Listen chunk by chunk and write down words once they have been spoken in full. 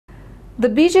The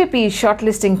BJP is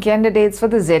shortlisting candidates for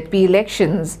the ZP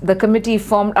elections. The committee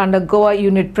formed under Goa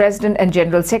Unit President and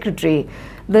General Secretary.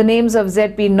 The names of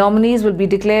ZP nominees will be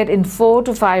declared in 4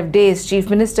 to 5 days, Chief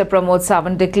Minister Pramod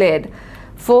Sawant declared.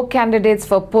 4 candidates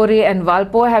for Puri and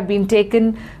Valpo have been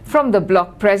taken from the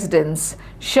bloc presidents.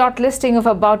 Shortlisting of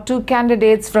about 2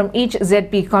 candidates from each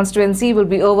ZP constituency will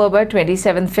be over by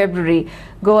 27 February.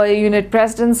 Goa Unit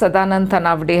President Sadanand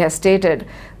Thanavade has stated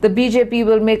the BJP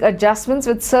will make adjustments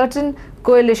with certain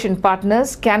coalition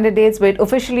partners, candidates, but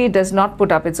officially does not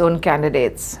put up its own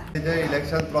candidates.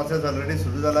 Election process already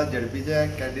सुरू झाला. झडपीचे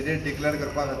candidate declare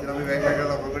करपा खातीर आमी वेगवेगळ्या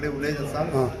लोकां कडेन उलयत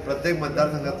आसा. प्रत्येक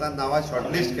मतदारसंघांतल्या नांवां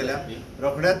शॉर्टलिस्ट केल्या.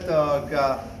 रोखडेच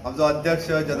आमचो अध्यक्ष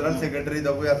जनरल सेक्रेटरी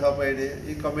दोगूय आसा पळय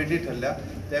ही कमिटी ठरल्या.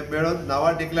 ते मेळून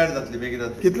नांवां डिक्लेअर जातली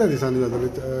बेगीनच. कितल्या दिसांनी जातली?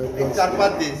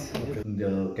 4-5 दीस.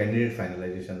 कॅन्डिडेट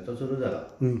फायनलायझेशनचो सुरू जाला.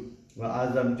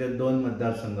 आज आमचे 2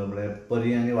 मतदारसंघ म्हणजे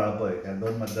परी आणि वाळपय ह्या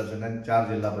 2 मतदारसंघात 4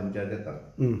 जिल्हा पंचायत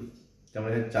येतात.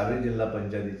 त्यामुळे हे 4 जिल्हा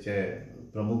पंचायतीचे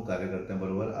प्रमुख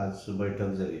कार्यकर्त्यांबरोबर आज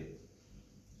बैठक झाली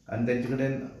आणि त्यांचे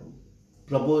कडेन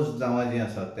प्रपोज नांवां जी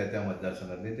आसात त्या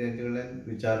मतदारसंघातली तेंचे कडल्यान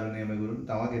विचार विनिमय करून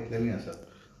नांवां घेतलेलीं आसात.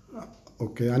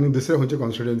 ओके. आणि दुसरे खंयचे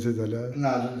कॉन्स्टिट्युएन्सी जाल्यार ना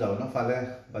अजून जावना. फाल्यां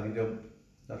बाकीच्यो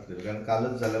जातल्यो कारण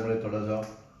कालच जाल्या मुळे थोडोसो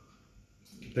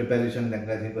प्रिपेरेशन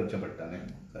तांकां हे करचें पडटा न्ही.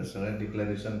 सगळें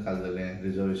डिक्लेरेशन काल जालें,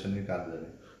 रिजर्वेशनूय काल जालें.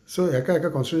 सो एका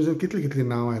कॉन्स्टिट्युएन्सीन कितलीं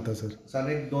नांवां येता सर? सर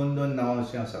एक 2 नांवां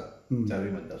अशीं आसात 4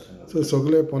 मतदारसंघात. सो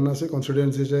सगळे 50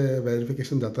 कॉन्स्टिट्युएन्सीचे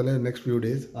व्हेरिफिकेशन जातलें नेक्स्ट फ्यू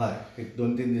डेज? हय, एक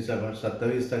 2-3 दिसां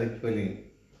 27 तारीख पयलीं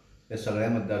हे सगळ्या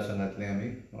मतदारसंघांतले आमी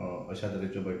अशा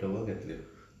तरेच्यो बैठको घेतल्यो.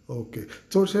 ओके.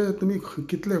 चडशे तुमी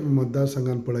कितले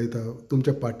मतदारसंघान पळयता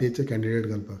तुमच्या पार्टीचे कॅन्डिडेट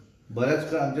घालपाक? बऱ्याच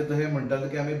कडेन आमचे तशें म्हणटाले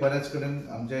की आमी बऱ्याच कडेन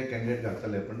आमचे कॅन्डिडेट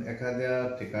घालतले, पण एखाद्या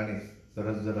ठिकाणी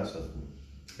गरज जर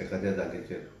आसत एखाद्या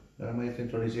जागेचेर जाल्यार मागीर थंय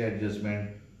थोडीशी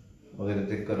एडजस्टमेंट वगैरे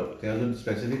ते करप. ते अजून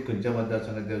स्पेसिफीक खंयच्या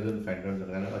मतदारसंघात ते अजून फायंड आउट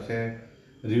जालें.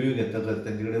 अशें रिव्ह्यू घेतकच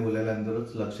तेंचे कडेन उलयल्या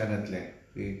नंतरूच लक्षांत येतलें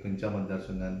की खंयच्या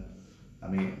मतदारसंघान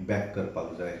आमी बॅक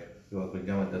करपाक जाय किंवा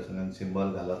खंयच्या मतदारसंघान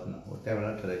सिंबल घालप ना त्या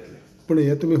वेळार थारायतलें. पूण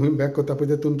हे तुमी खंय बॅक करता पळय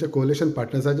ते तुमचे कोलिशन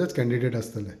पार्टनर्साचेच कॅन्डिडेट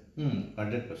आसतले?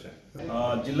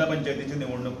 100%. जिल्हा पंचायतीची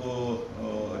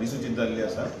निवडणूक रिसूचित जाल्ली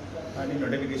आसा आणि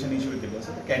नोटिफिकेशन इश्यू केल्लें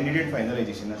आसा. कॅन्डिडेट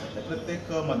फायनलायझेशन आसा ते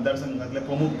प्रत्येक मतदारसंघातले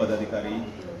प्रमुख पदाधिकारी,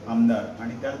 आमदार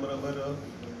आणि त्याच बरोबर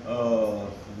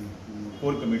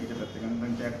कोर कमिटीचे प्रत्येकान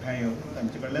तांचे एकठांय येवन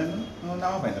तांचे कडल्यान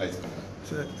नांवां फायनलायज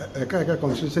करतात. एका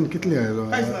कॉन्स्टिट्युएन्सीन कितली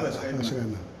कांयच ना तशें कांय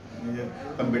ना. म्हणजे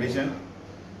कॉम्पिटिशन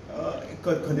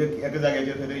एका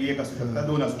जाग्याचेर खंय एक आसूं शकता,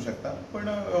 2 आसूं शकता, पण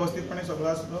व्यवस्थितपणे सगळो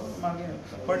आसलो मागीर.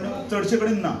 पण चडशे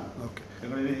कडेन ना.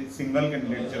 सगळे सिंगल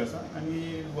कॅन्डिडेटचेर आसा आणि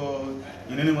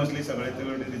युनिमसली सगळे ते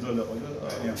रिजॉल्व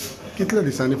जावपाचो. कितल्या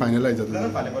दिसांनी फायनलायज जातले?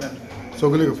 फाल्यां पर्यंत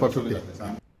सगळे perfect.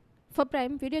 For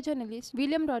Prime, video journalist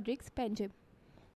William Rodriguez, Panchayat.